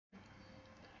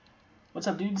What's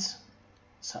up, dudes?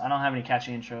 So I don't have any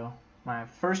catchy intro. My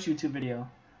first YouTube video.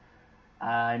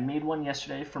 I made one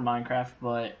yesterday for Minecraft,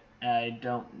 but I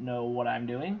don't know what I'm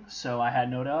doing, so I had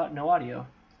no audio.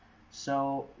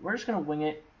 So we're just gonna wing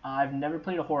it. I've never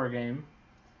played a horror game.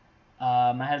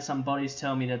 I had some buddies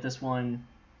tell me that this one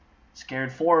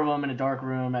scared 4 of them in a dark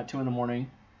room at 2 in the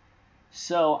morning.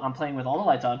 So I'm playing with all the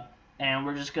lights on, and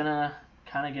we're just gonna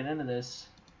kind of get into this.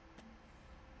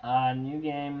 New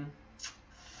game.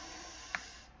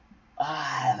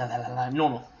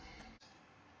 Normal.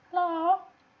 Hello.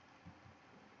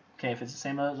 Okay, if it's the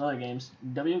same as other games,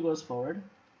 W goes forward,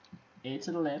 A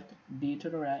to the left, B to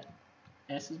the right,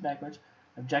 S is backwards.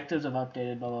 Objectives have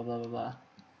updated, blah blah blah blah blah.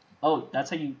 Oh,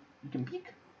 that's how you can peek.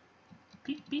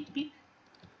 Peek, peek, peek.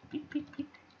 Peek, peek,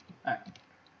 peek. Alright.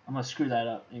 I'm gonna screw that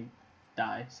up and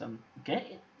die some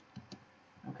okay.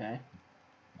 Okay.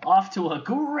 Off to a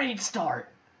great start.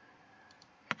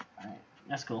 Alright,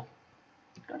 that's cool.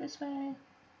 Go this way.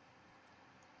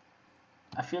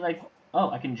 I feel like,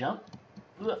 oh, I can jump.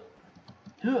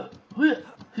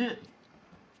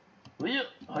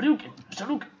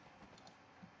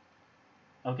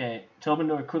 Okay, to open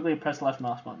door, quickly press left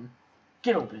mouse button.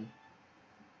 Get open.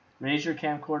 Raise your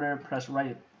camcorder, press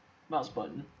right mouse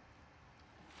button.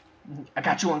 I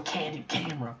got you on candid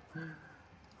camera.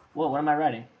 Whoa, what am I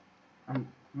writing? Am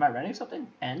I writing something?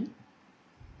 N?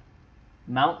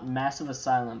 Mount Massive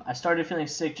Asylum. I started feeling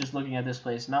sick just looking at this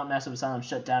place. Mount Massive Asylum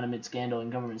shut down amid scandal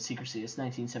and government secrecy. It's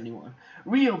 1971.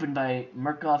 Reopened by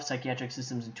Murkoff Psychiatric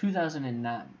Systems in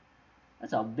 2009.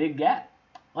 That's a big gap.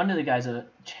 Under the guise of a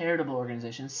charitable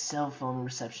organization, cell phone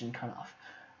reception cut off.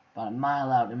 About a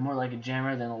mile out and more like a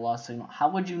jammer than a lost signal. How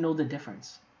would you know the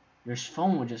difference? Your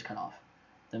phone would just cut off.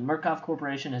 The Murkoff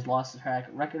Corporation has lost the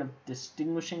record of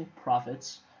distinguishing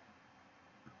profits.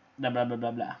 Blah, blah, blah,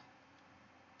 blah, blah.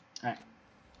 Alright.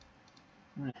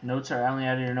 Notes are only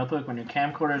added to your notebook when your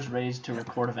camcorder is raised to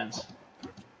record events.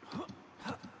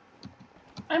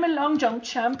 I'm a long jump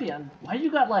champion. Why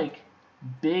you got like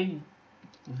big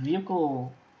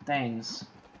vehicle things?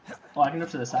 Oh, I can go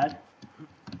to the side.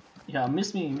 Yeah,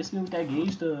 miss me with that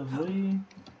gauge stuff, boy.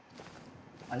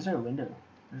 Why is there a window?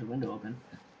 There's a window open.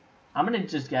 I'm gonna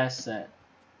just guess that.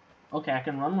 Okay, I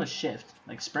can run with shift,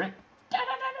 like sprint.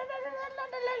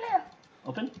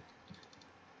 Open.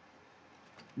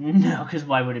 No, because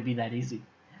why would it be that easy?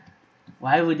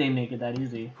 Why would they make it that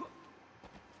easy?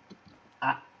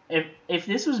 If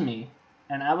this was me,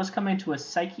 and I was coming to a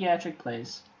psychiatric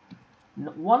place,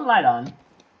 one light on,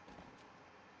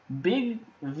 big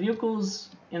vehicles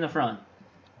in the front,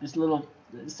 it's the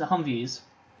Humvees,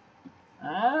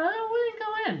 I wouldn't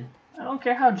go in. I don't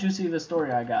care how juicy of a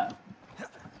story I got.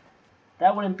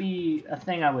 That wouldn't be a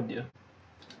thing I would do.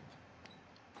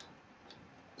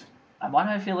 Why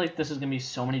do I feel like this is gonna be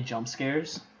so many jump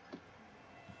scares?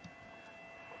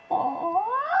 Oh,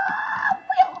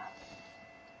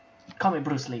 call me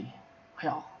Bruce Lee.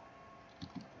 Run,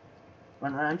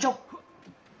 run, jump!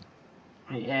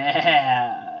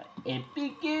 Yeah,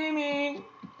 epic gaming.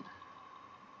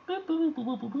 Oh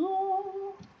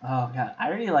god, I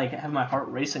already like have my heart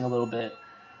racing a little bit.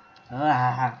 All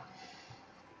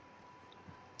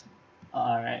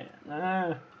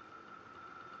right.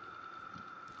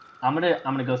 I'm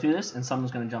gonna go through this, and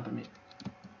someone's gonna jump at me.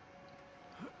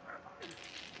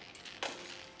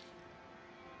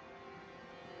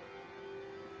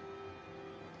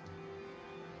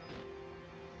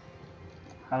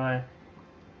 How do I?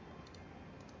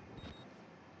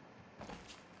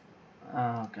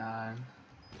 Oh god.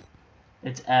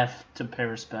 It's F to pay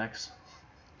respects.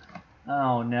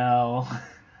 Oh no.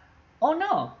 Oh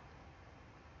no.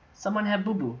 Someone had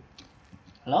boo boo.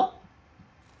 Hello?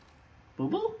 Boo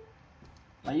boo?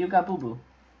 Why you got boo boo?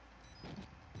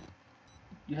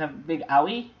 You have big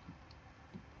owie?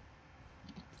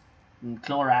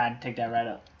 Chloride, take that right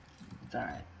up. It's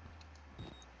alright.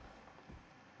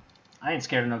 I ain't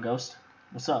scared of no ghost.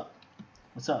 What's up?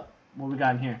 What's up? What we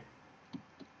got in here?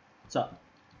 What's up?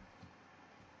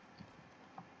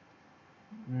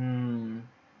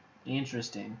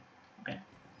 Interesting. Okay.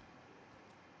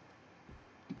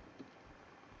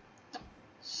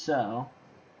 So,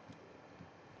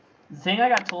 the thing I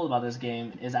got told about this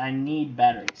game is I need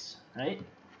batteries, right?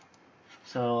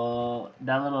 So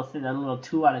that little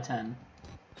 2 out of 10.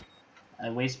 I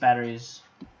waste batteries.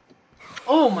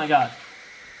 Oh my god.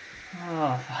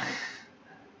 Oh fuck.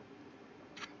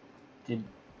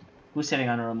 Who's sitting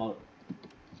on a remote?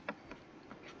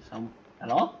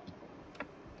 Hello?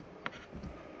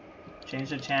 Change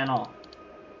the channel.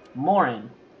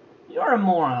 Morin. You're a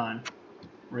moron.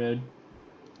 Rude.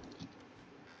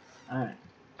 Alright.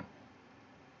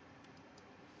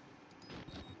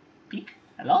 Peek.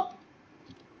 Hello?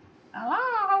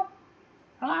 Hello?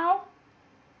 Hello?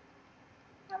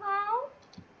 Hello?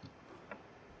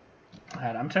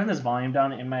 God, I'm turning this volume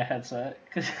down in my headset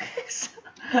because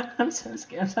I'm so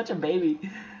scared. I'm such a baby.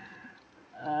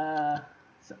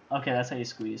 Okay, that's how you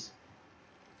squeeze.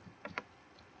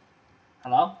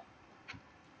 Hello?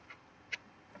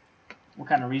 What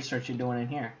kind of research you doing in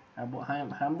here? Hi,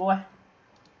 boy.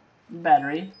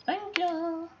 Battery. Thank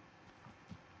you.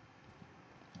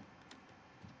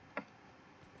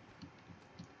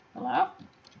 Hello?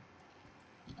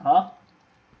 Huh?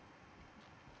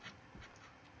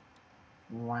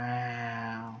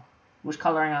 Wow. Who's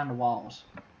coloring on the walls?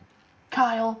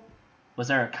 Kyle. Was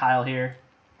there a Kyle here?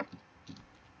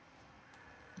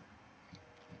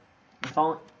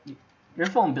 Your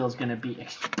phone bill's gonna be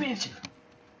expensive.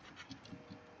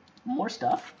 More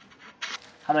stuff?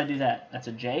 How do I do that? That's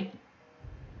a J?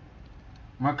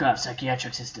 Markov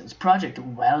Psychiatric Systems. Project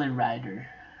Wally Rider.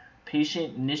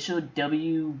 Patient initial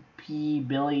WP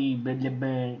Billy blah blah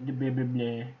blah blah blah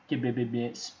blah blah blah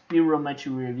blah.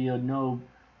 Spirometry revealed no.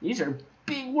 These are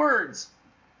big words.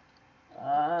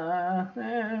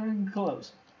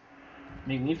 Close.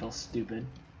 Make me feel stupid.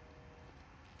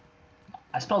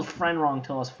 I spelled friend wrong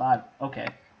till I was 5. Okay.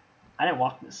 I didn't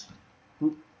walk this.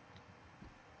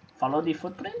 Follow the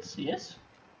footprints? Yes.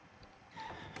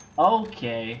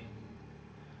 Okay.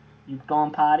 You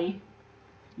going potty?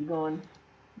 You going...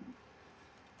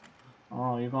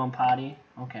 Oh, you're going potty?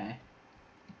 Okay.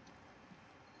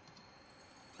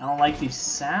 I don't like these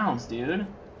sounds, dude.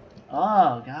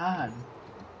 Oh, God.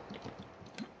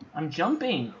 I'm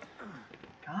jumping.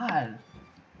 God.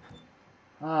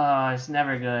 Oh, it's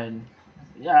never good.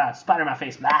 Yeah, spider in my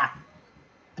face. Ah.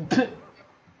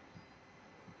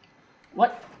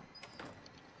 What?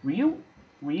 Were you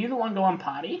the one going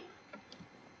potty?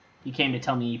 You came to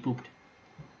tell me you pooped.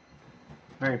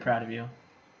 Very proud of you.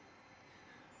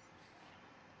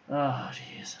 Oh,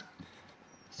 jeez.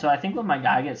 So I think when my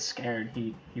guy gets scared,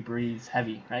 he breathes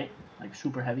heavy, right? Like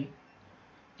super heavy.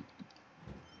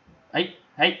 Hey,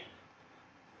 hey,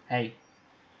 hey.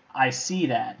 I see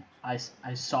that. I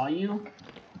saw you,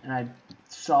 and I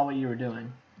saw what you were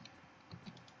doing.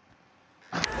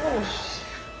 Oh,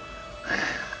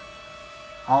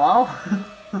 hello?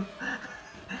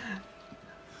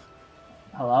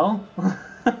 Hello?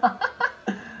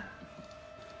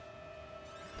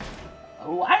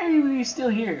 Why are you still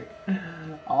here?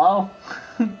 Hello?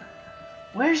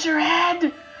 Where's your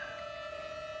head?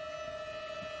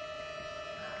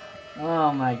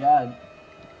 Oh my god.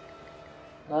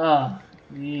 Oh,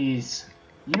 jeez.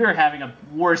 You're having a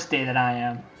worse day than I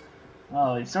am.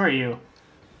 Oh, so are you.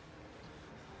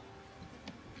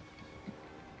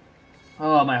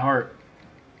 Oh, my heart.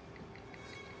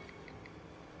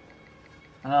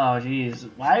 Oh, jeez.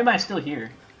 Why am I still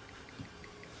here?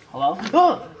 Hello?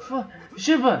 Oh!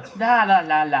 Shiva! La la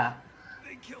la la.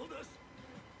 They killed us.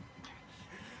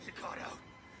 You got out.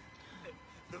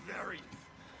 The variants.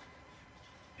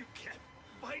 You can't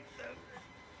fight them.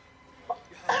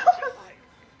 You have to die.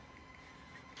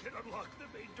 You can unlock the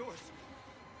main doors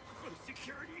from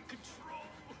security and control.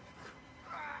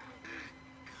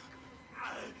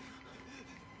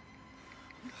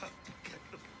 You have to get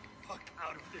the fuck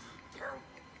out of this terrible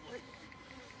place.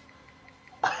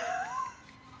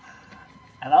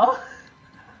 Hello?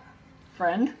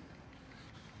 Friend?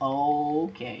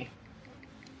 Okay.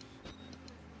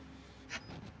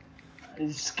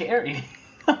 It's scary.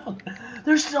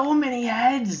 There's so many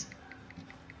heads!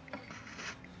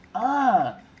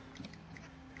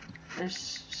 They're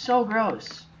so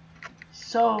gross.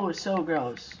 So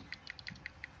gross.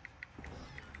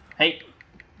 Hey.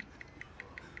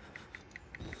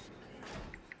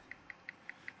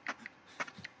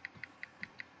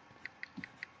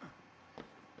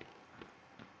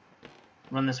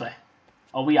 Run this way.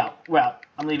 Oh, we out. We're out.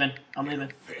 I'm leaving. I'm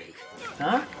leaving.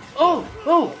 Huh? Oh!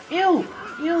 Oh! Ew!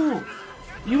 Ew!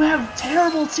 You have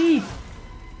terrible teeth!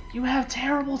 You have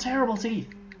terrible teeth.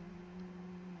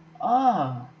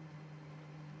 Oh.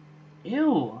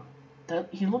 Ew.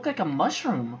 He looked like a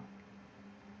mushroom.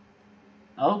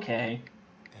 Okay.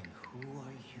 And who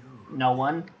are you? No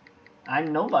one.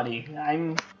 I'm nobody.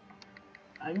 I'm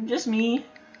just me.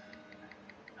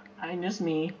 I'm just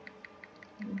me.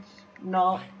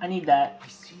 No, I need that. I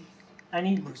see. I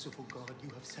need... Merciful God, you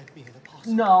have sent me an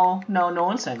apostle. No, no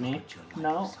one sent me.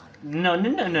 No. No.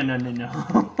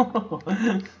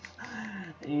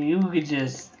 You could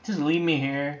just leave me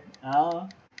here. Oh.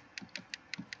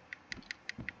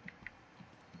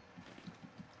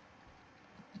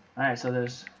 Alright, so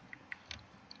there's...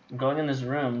 I'm going in this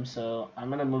room, so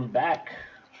I'm gonna move back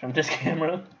from this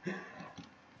camera.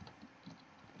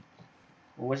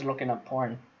 Who was looking up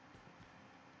porn?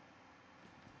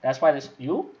 That's why this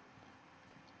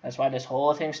That's why this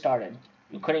whole thing started.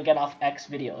 You couldn't get off X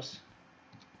videos.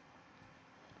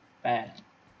 Bad.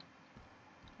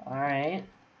 Alright.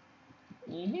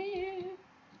 Yeah.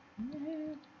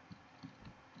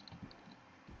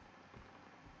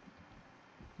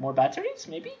 More batteries,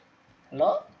 maybe?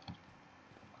 Hello?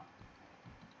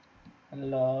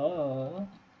 Hello?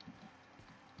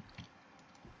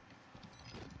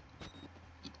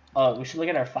 Oh, we should look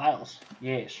at our files.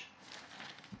 Yes.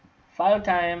 File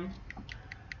time.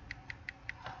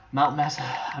 Mount Massa.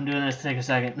 I'm doing this to take a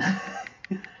second.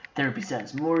 Therapy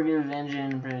says mortgage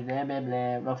engine, blah blah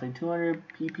blah, roughly 200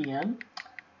 ppm.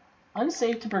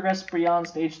 Unsafe to progress beyond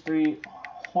stage 3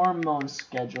 hormone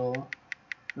schedule.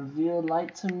 Revealed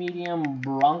light to medium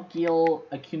bronchial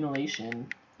accumulation.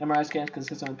 MRI scans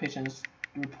consistent with patient's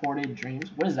reported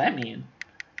dreams. What does that mean?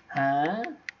 Huh?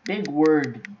 Big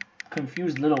word.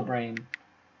 Confused little brain.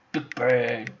 Big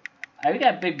brain. I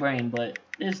got big brain, but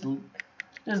this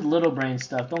little brain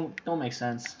stuff don't make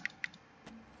sense.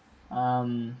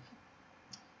 Mental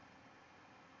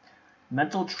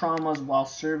traumas while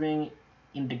serving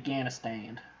in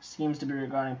Afghanistan seems to be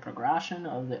regarding progression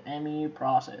of the ME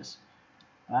process.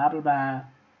 Blah blah blah,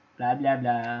 blah blah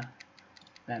blah,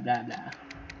 blah blah blah.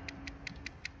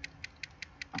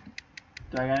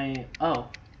 Do I got any? Oh.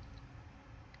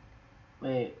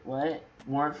 Wait, what?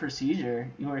 Warrant for seizure.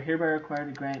 You are hereby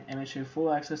required to grant MHA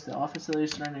full access to all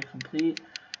facilities surrounding complete.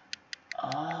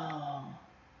 Oh.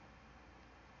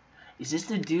 Is this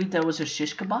the dude that was a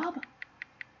shish kebab?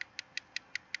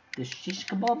 The shish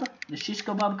kebab? The shish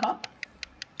kebab cop?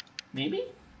 Maybe?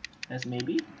 That's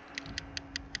maybe.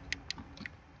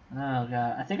 Oh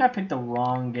god, I think I picked the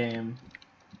wrong game.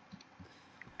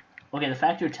 Okay, the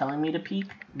fact you're telling me to peek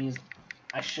means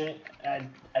I shouldn't.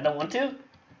 I don't want to.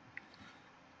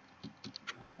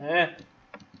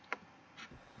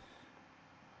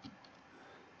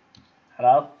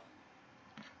 Hello?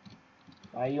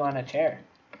 Why are you on a chair?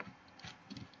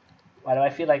 Why do I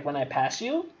feel like when I pass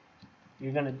you,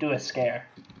 you're gonna do a scare?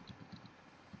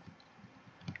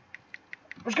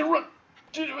 I'm just gonna run!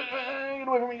 Get away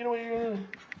from me, get away!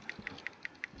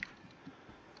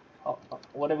 Oh,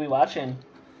 what are we watching?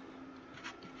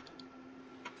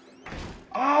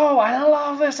 Oh, I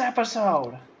love this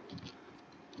episode!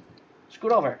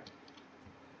 Scoot over.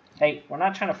 Hey, we're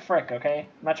not trying to frick, okay?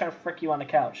 I'm not trying to frick you on the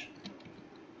couch.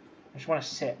 I just want to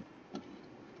sit.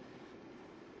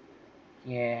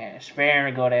 Yeah, it's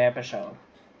very good episode.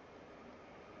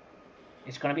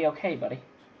 It's gonna be okay, buddy.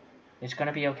 It's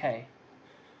gonna be okay.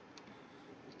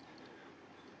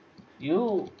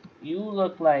 You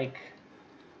look like...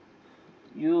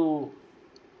 You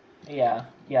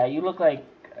look like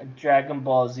a Dragon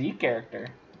Ball Z character.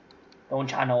 Don't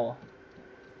ya know?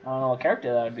 I don't know what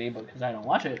character that would be, because I don't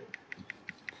watch it.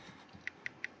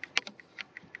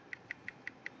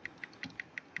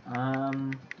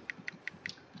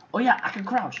 Oh yeah, I can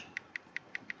crouch.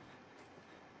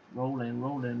 Rolling,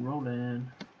 rolling, rolling.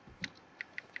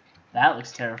 That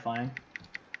looks terrifying.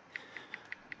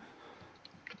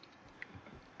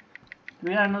 Do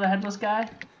we got another headless guy?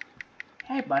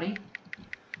 Hey, buddy.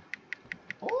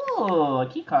 Oh, a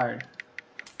key card.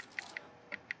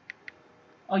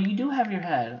 Oh, you do have your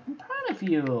head. I'm proud of you.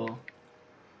 You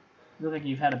look like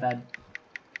you've had a bad...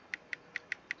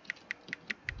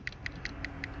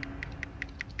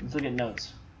 Let's look at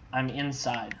notes. I'm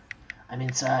inside. I'm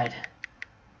inside.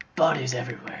 Bodies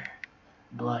everywhere.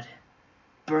 Blood.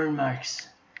 Burn marks.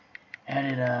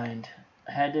 Heads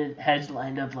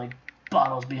lined up like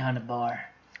bottles behind a bar.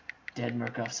 Dead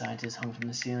Murkoff scientists hung from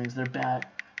the ceilings. Their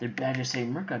badges say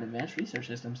Murkoff Advanced Research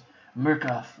Systems.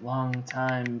 Murkoff, long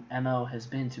time MO has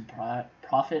been to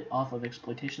profit off of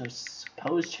exploitation of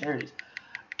supposed charities.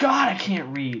 God, I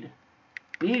can't read.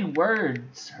 Big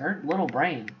words hurt little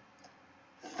brain.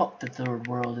 Fuck the third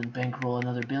world and bankroll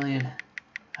another billion.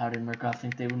 How did Murkoff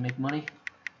think they would make money?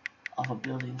 Off a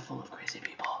building full of crazy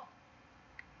people.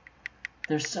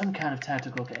 There's some kind of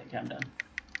tactical... Okay, I'm done.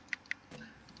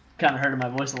 Kind of hurting my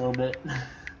voice a little bit.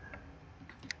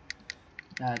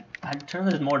 God, I turn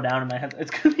this more down in my headset.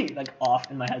 It's gonna be like off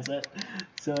in my headset,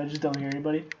 so I just don't hear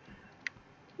anybody.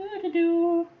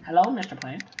 Hello, Mr.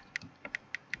 Plant.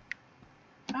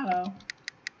 Hello.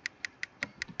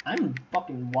 I'm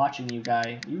fucking watching you,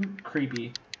 guy. You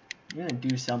creepy. You're gonna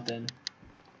do something.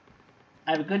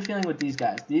 I have a good feeling with these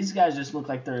guys. These guys just look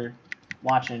like they're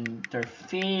watching their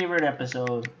favorite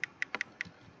episode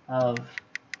of...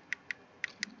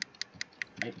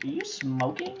 Are you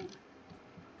smoking?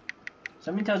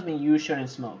 Something tells me you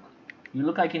shouldn't smoke. You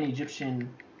look like an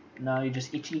Egyptian. No, you're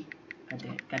just itchy.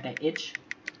 Got that itch.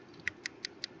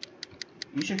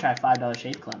 You should try $5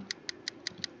 Shave Club.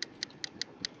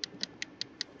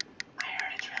 I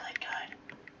heard it's really good.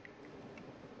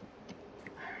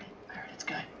 I heard it's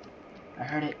good. I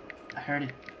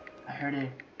heard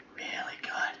it really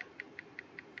good.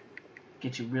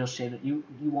 Get you real shave. You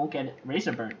won't get it.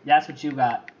 Razor burn. That's what you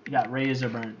got. You got razor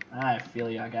burn. I feel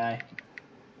ya, guy.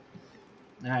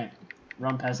 Alright.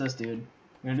 Run past this dude.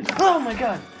 Oh my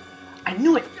god! I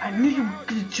knew it! I knew you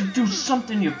could do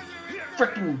something, you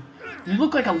freaking... You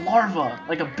look like a larva.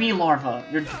 Like a bee larva.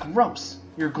 You're gross.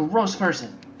 You're a gross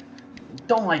person. I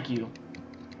don't like you.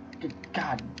 Good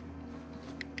god.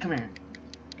 Come here.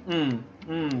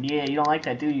 Yeah, you don't like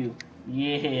that, do you?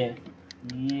 Yeah.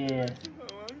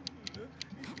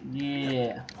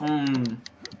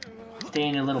 Stay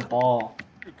in your little ball.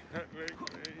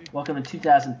 Welcome to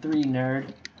 2003,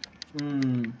 nerd.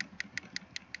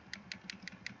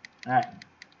 Alright.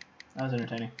 That was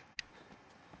entertaining.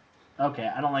 Okay,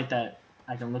 I don't like that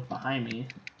I can look behind me.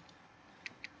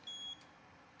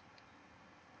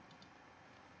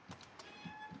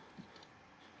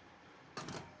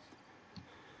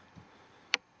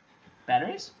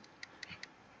 Batteries?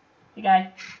 Hey,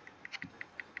 guy.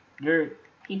 Hey,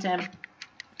 Tim.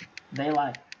 They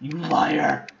lie. You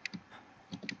liar!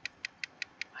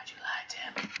 Why'd you lie,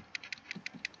 Tim?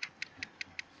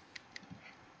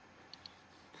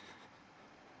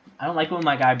 I don't like when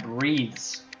my guy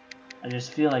breathes. I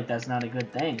just feel like that's not a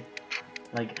good thing.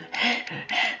 Like,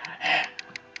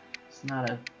 it's not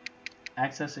a...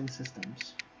 Accessing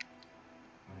systems.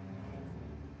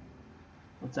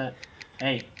 What's that?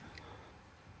 Hey.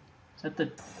 Is that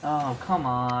the... Oh, come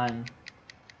on.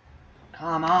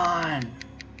 Come on!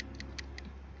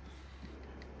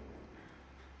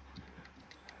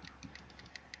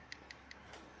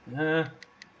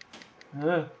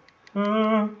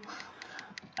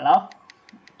 Hello?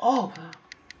 Oh!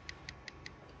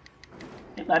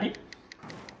 Hey, buddy.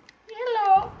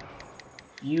 Hello.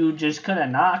 You just could have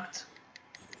knocked.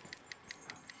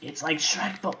 It's like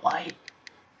Shrek, but white.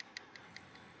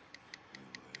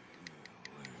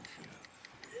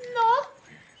 No.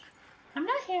 I'm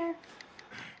not here.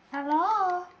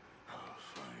 Hello?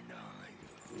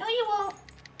 No, you won't.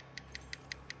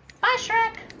 Bye,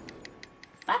 Shrek.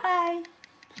 Bye-bye.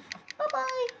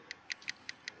 Bye-bye.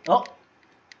 Oh.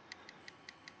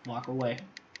 Walk away.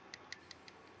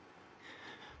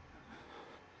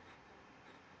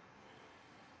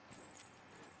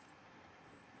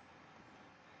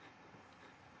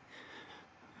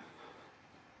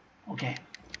 Okay.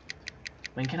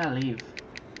 When can I leave?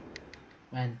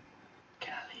 When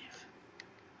can I leave?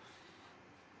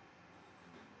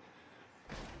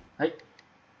 Hey.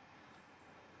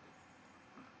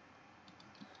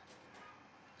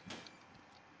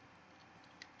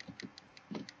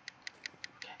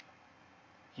 Okay.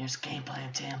 Here's the game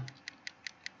plan, Tim.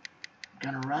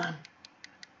 I'm gonna run.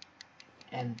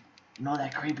 And you know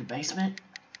that creepy basement?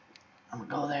 I'm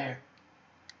gonna go there.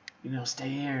 You're gonna stay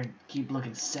here and keep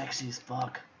looking sexy as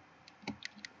fuck.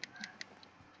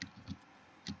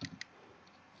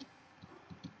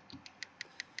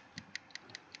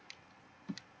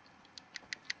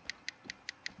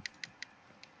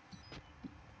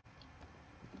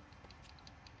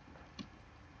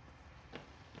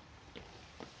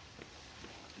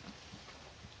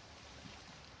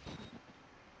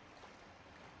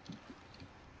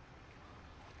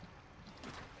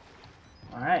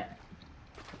 Alright.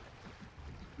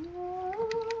 You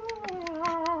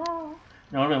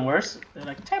know what would have been worse? They're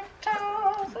like,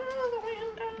 tiptoe through the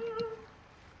window.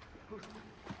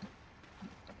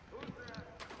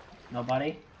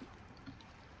 Nobody?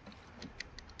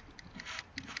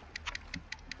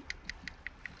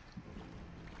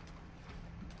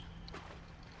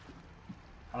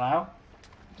 Hello?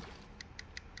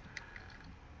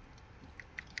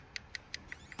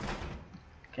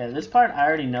 Okay, this part I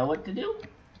already know what to do.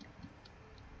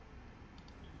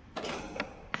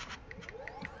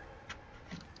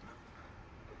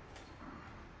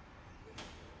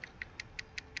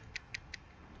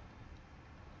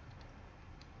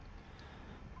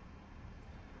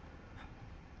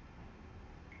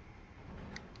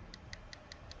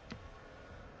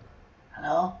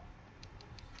 Hello?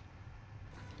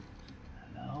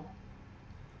 Hello?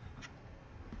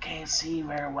 Can't see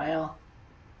very well.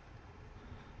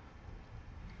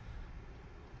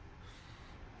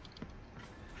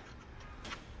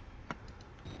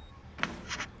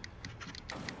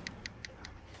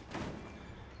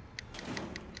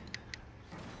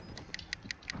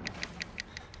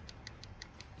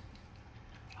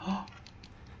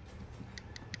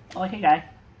 Oh, hey, guy.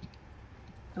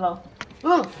 Hello.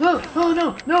 Oh, no, no,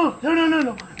 no, no, no, no,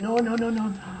 no, no, no, no,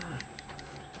 no.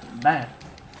 bad.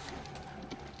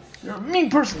 You're a mean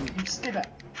person. You stay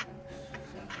back.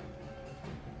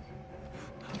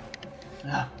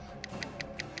 Yeah.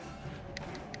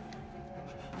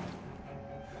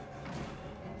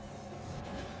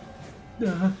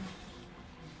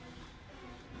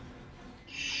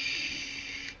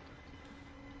 Shh.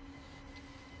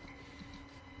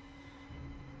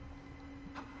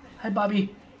 Hi,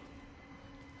 Bobby.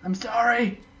 I'm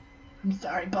sorry. I'm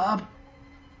sorry, Bob.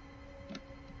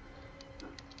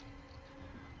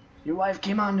 Your wife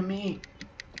came on to me.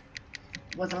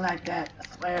 It wasn't like that,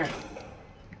 I swear.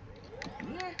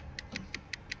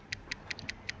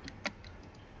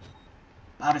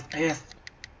 Bobby's pissed.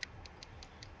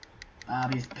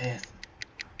 Bobby's pissed.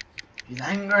 He's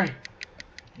angry.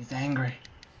 He's angry.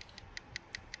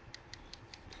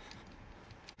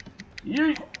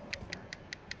 Yeet.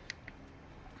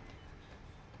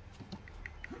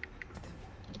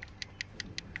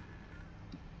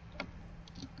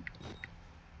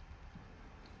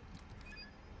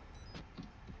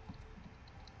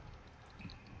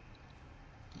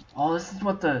 Oh, this is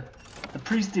what the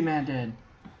priesty man did.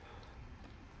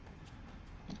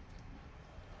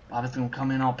 Bobby's gonna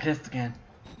come in all pissed again.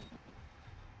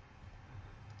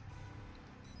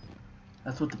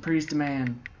 That's what the priesty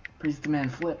man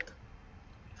flipped.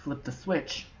 Flipped the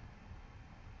switch.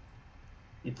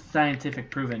 It's scientific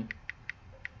proven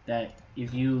that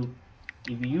if you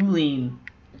lean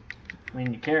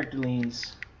when your character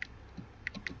leans,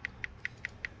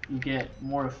 you get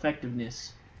more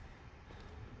effectiveness.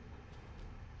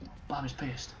 Bobby's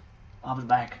pissed. Bobby's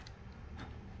back.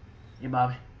 Hey,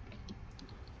 Bobby.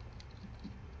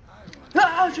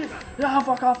 Ah, shit! Ah,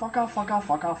 fuck off, fuck off, fuck off,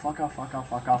 fuck off, fuck off, fuck off,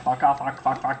 fuck off,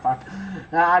 fuck off, fuck.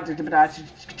 Ah,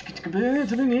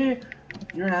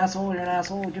 you're an asshole, you're an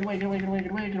asshole. Get away, get away, get away,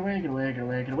 get away, get away, get away, get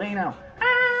away, get away now.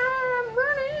 I'm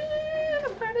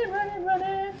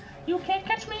running. You can't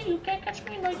catch me, you can't catch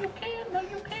me. No, you can, no,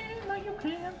 you can, no, you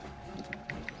can.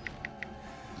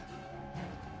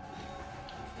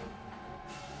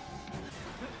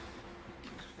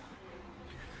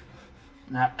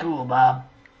 Not cool, Bob.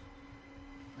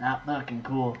 Not fucking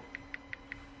cool.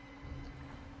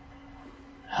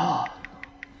 Oh,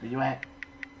 where you at?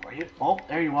 Where you? Oh,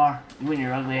 there you are. You and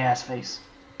your ugly ass face.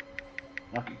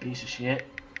 Fucking piece of shit.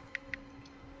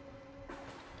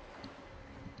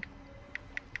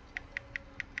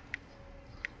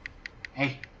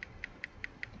 Hey.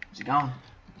 Where's he gone?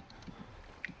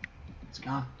 It's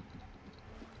gone.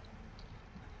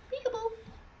 Peekaboo.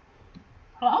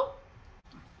 Hello?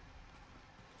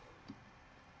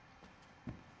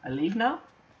 I leave now?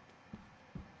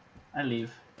 I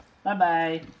leave. Bye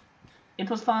bye. It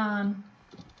was fun.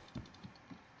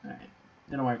 Alright.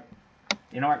 Didn't work.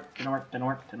 Didn't work. Didn't work. Didn't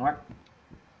work. Didn't work.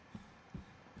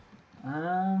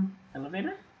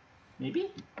 Elevator?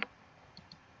 Maybe?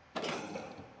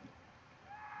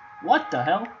 What the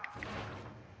hell?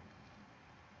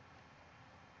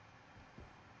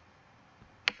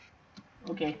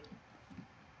 Okay.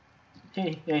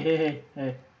 Hey.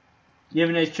 You have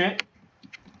a nice trip?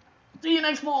 See you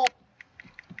next fall!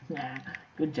 Nah,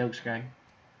 good jokes, Greg.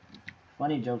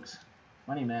 Funny jokes.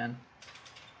 Funny, man.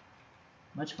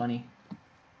 Much funny.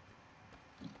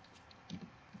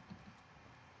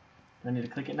 Do I need to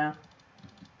click it now?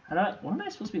 What am I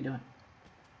supposed to be doing?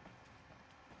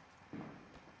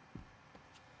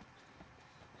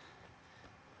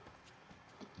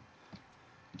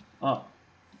 Oh.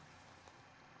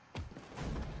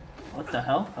 What the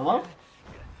hell? Hello?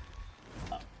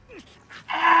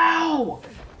 Ow!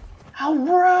 How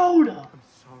rude! I'm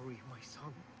sorry, my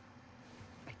son.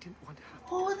 I didn't want to have to.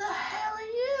 Who the hell are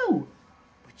you?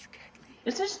 But you can't leave.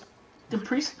 Is this the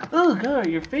priest? Oh god,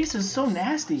 your face is so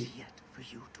nasty. Yet for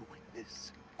you to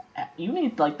witness. You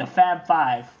need like the Fab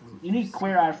Five. You need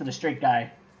Queer Eye for the Straight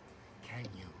Guy. Can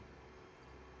you?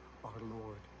 Our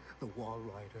Lord, the Wall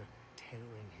Rider,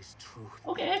 tearing his truth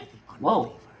Okay. to the Whoa.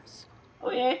 unbelievers.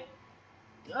 Okay.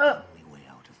 The only way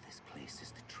out of this place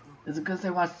is the truth. Is it because they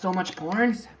watch so much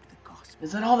porn? Accept the gospel.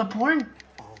 Is that all the porn?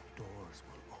 All doors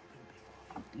will open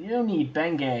before you. You need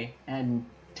Bengay and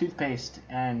toothpaste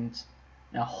and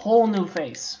a whole new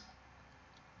face.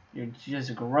 You're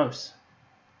just gross.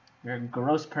 You're a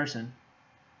gross person.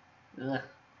 Ugh.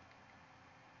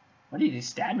 What did he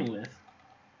stab me with?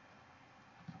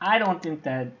 I don't think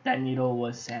that needle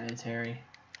was sanitary.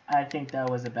 I think that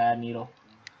was a bad needle.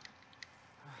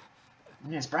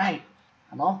 It's bright.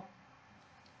 Hello?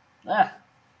 Ah.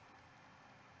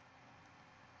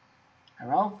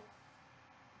 Hello?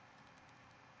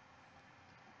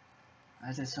 Why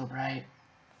is it so bright?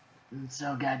 It's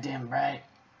so goddamn bright.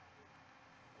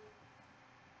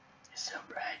 It's so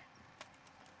bright.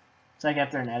 It's like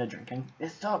after an night of drinking.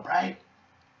 It's so bright.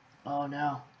 Oh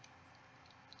no.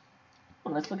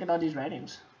 Well, let's look at all these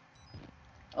writings.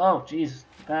 Oh, jeez.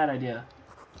 Bad idea.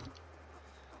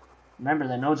 Remember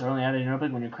that notes are only added in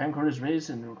public when your camcorder is raised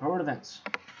and record events.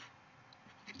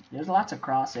 There's lots of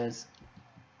crosses.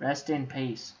 Rest in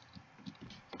peace.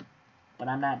 But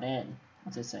I'm not dead.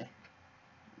 What's it say?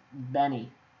 Benny.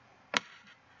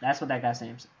 That's what that guy's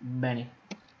name's. Benny.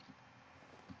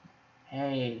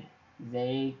 Hey,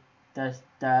 they does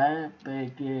that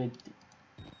but good.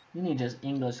 You need just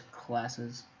English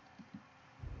classes.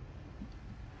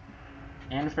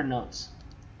 And for notes.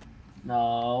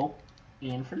 No.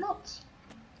 And for notes.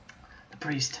 The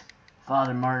priest,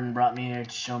 Father Martin, brought me here to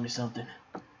show me something.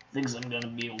 Thinks I'm gonna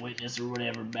be a witness or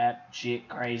whatever, bat shit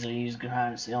crazy. He's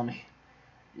trying to sell me.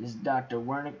 Is Dr.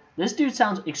 Wernick. This dude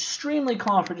sounds extremely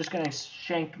calm for just getting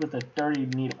shanked with a dirty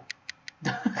needle.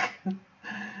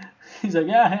 He's like,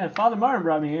 yeah, Father Martin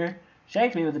brought me here.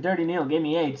 Shanked me with a dirty needle, gave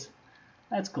me AIDS.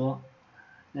 That's cool.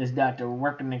 This Dr.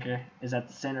 Wernick is at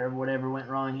the center of whatever went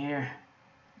wrong here.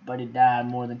 But he died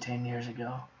more than 10 years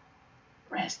ago.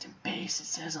 Rest in peace, it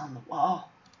says on the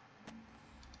wall.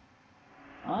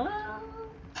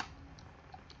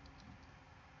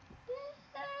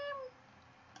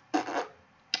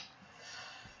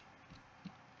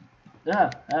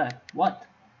 What?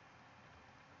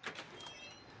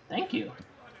 Thank you.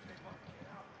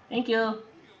 Thank you.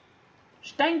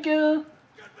 Thank you.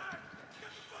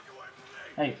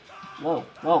 Hey, whoa,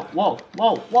 whoa, whoa,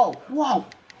 whoa, whoa, whoa,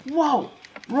 whoa.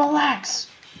 Relax.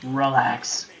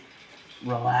 Relax.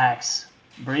 Relax.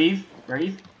 Breathe,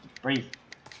 breathe, breathe.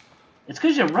 It's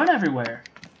because you run everywhere.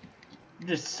 You're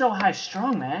just so high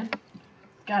strung, man.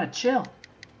 Gotta chill.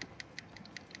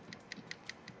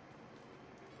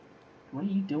 What are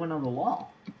you doing on the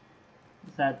wall?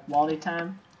 Is that Wally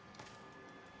time?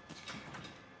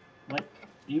 What?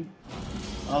 You...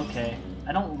 Okay.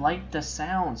 I don't like the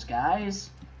sounds, guys.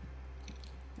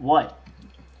 What?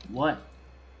 What?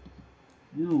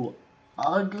 You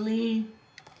ugly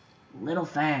little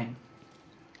thing.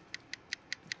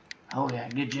 Oh yeah,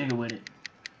 get jiggy with it.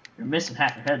 You're missing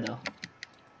half your head though.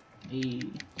 Hey.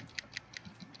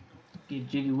 Get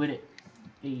jiggy with it.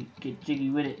 Hey, get jiggy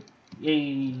with it.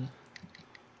 Yay.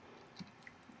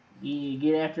 Yeah,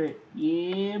 get after it.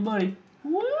 Yeah, buddy.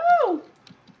 Woo!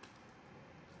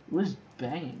 What's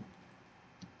banging?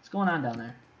 What's going on down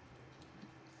there?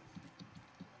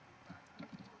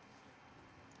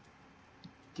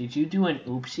 Did you do an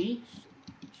oopsie?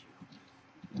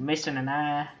 You're missing an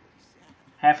eye.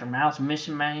 Half your mouth's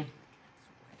missing, man.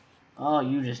 Oh,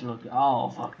 you just look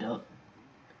all fucked up.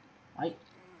 Like,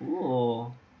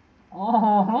 ooh.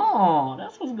 Oh,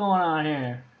 that's what's going on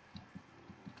here.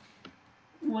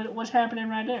 What's happening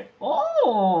right there?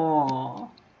 Oh!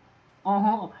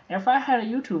 If I had a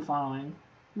YouTube following,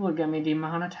 you would get me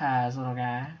demonetized, little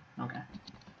guy. Okay.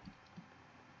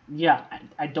 Yeah,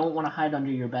 I don't want to hide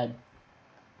under your bed.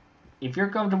 If you're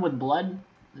comfortable with blood,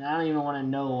 then I don't even want to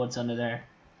know what's under there.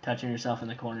 Touching yourself in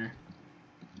the corner.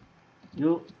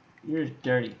 You're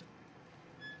dirty.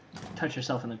 Touch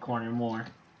yourself in the corner more.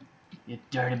 You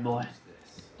dirty boy.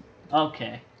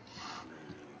 Okay.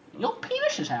 Your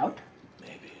penis is out.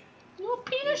 Your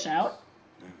penis out.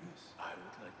 I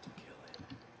would like to kill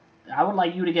him. I would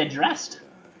like you to get dressed.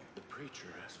 The preacher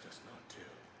asked us not to.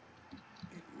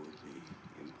 It would be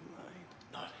impolite.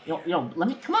 Not here. Yo, let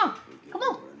me, come on,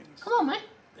 man.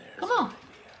 Come on.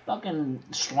 Fucking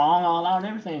strong all out and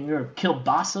everything. You're a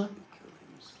kielbasa.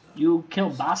 You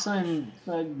kielbasa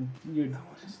and you're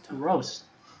gross.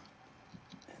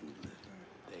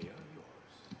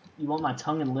 You want my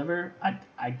tongue and liver?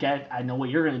 I know what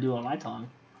you're gonna do on my tongue.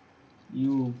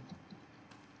 You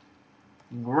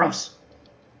gross.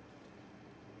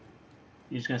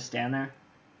 You're just gonna stand there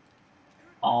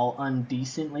all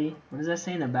undecently. What does that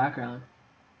say in the background?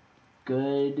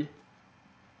 Good.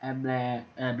 Blah,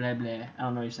 blah, blah. I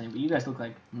don't know what you're saying, but you guys look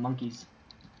like monkeys.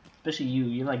 Especially you.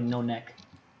 You're like no neck.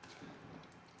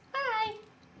 Hi.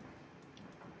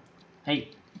 Hey,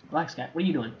 relax, guy. What are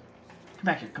you doing? Come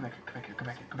back here. Come back here. Come back here. Come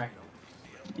back here. Come back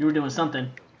here. You were doing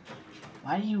something.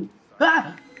 Why do you...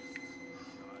 Ah!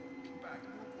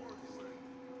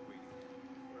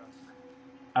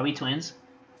 Are we twins?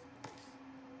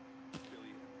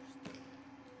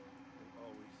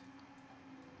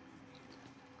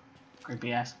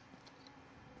 Creepy ass.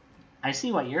 I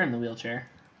see why you're in the wheelchair.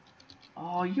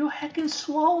 Oh, you're heckin'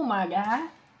 swole, my guy.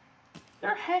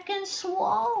 You're heckin'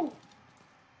 swole.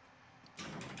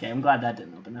 Okay, I'm glad that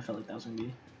didn't open. I felt like that was gonna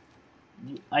be...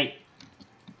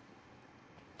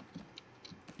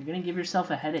 You're gonna give yourself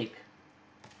a headache.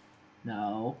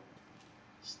 No.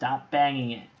 Stop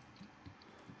banging it.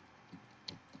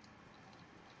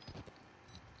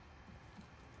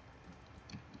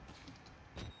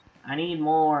 I need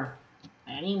more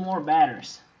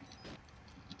batters.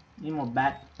 I need more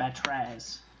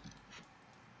batters.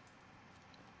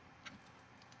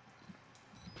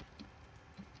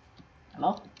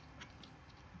 Hello?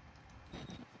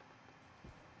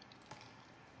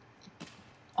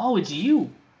 Oh, it's you.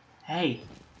 Hey.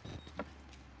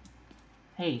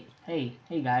 Hey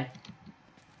guy.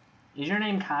 Is your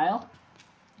name Kyle?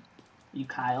 You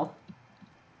Kyle?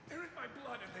 They're in my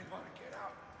blood and they want to get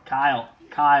out.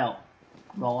 Kyle.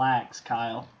 Relax,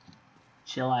 Kyle.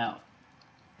 Chill out.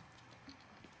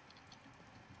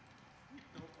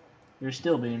 You're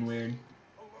still being weird.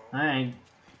 I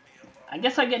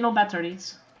guess I get no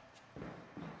batteries.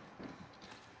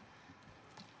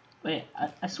 Wait,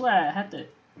 I swear I have to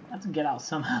get out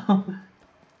somehow.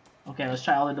 Okay, let's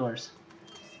try all the doors.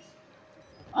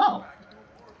 Oh.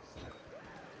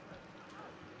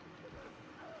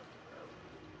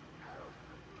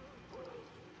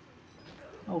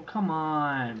 Oh, come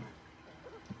on.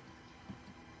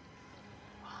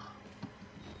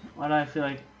 Why do I feel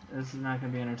like this is not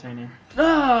going to be entertaining?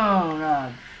 Oh,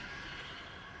 God.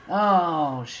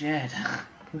 Oh, shit. Damn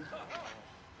it!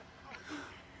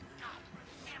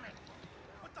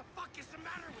 What the fuck is the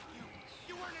matter with you?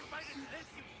 You weren't invited to this,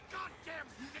 you goddamn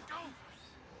sicko!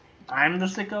 I'm the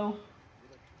sicko?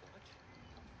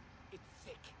 It's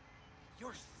sick.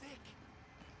 You're sick.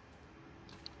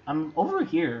 I'm over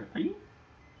here. Are you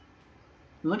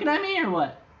looking at me or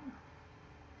what?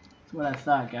 That's what I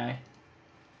thought, guy.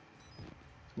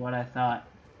 That's what I thought.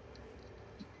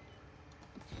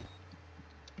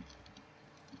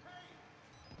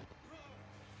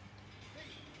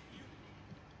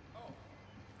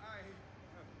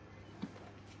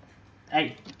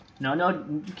 Hey, no,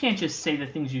 you can't just say the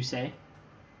things you say.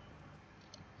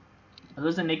 Are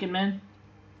those the naked men?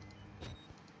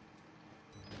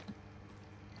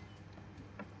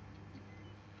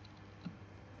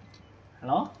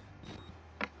 Hello?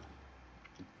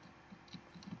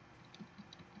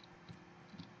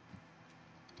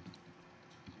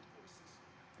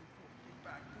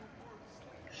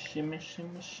 Shimmy,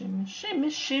 shimmy, shimmy, shimmy,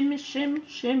 shimmy, shimmy,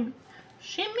 shimmy.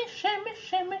 Shimmy, shimmy,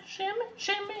 shimmy, shimmy,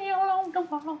 shimmy along the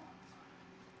wall.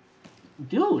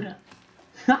 Dude.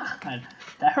 God,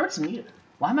 that hurts me.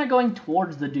 Why am I going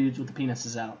towards the dudes with the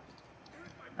penises out?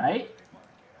 Right?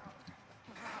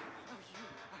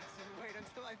 Wait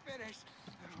until I finish.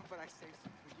 But I saved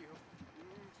some for you.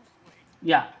 Just wait.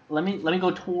 Yeah, let me go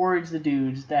towards the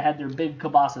dudes that had their big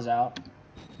kibosses out.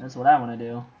 That's what I want to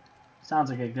do.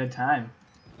 Sounds like a good time.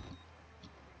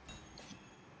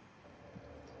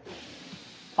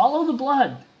 Follow the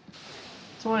blood.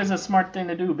 It's always a smart thing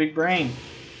to do. Big brain.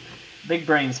 Big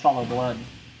brains follow blood.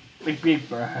 Big brain.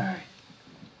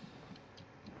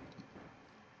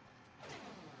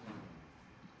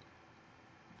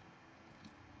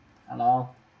 Hello?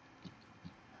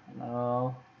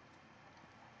 Hello?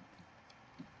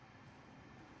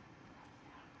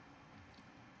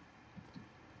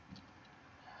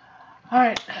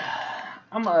 Alright.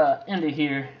 I'm gonna end it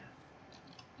here.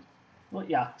 Well,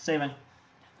 yeah, saving.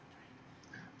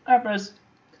 Alright, bros.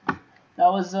 That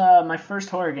was my first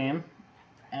horror game.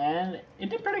 And it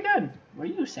did pretty good. What are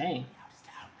you saying?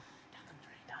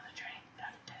 Down the drain.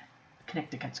 Connect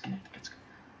the cuts.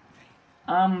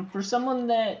 For someone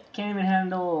that can't even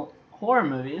handle horror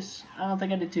movies, I don't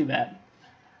think I did too bad.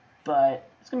 But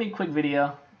it's gonna be a quick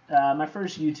video. My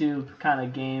first YouTube kind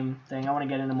of game thing. I want to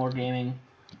get into more gaming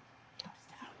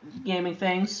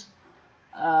things.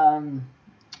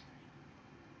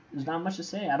 There's not much to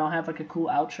say. I don't have like a cool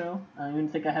outro. I don't even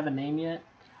think I have a name yet.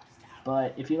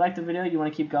 But if you like the video, you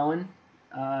want to keep going,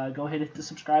 go ahead and hit the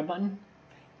subscribe button.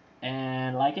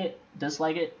 And like it,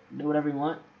 dislike it, do whatever you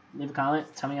want. Leave a comment,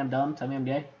 tell me I'm dumb, tell me I'm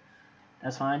gay.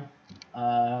 That's fine.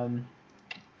 That's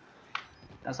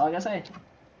all I gotta say.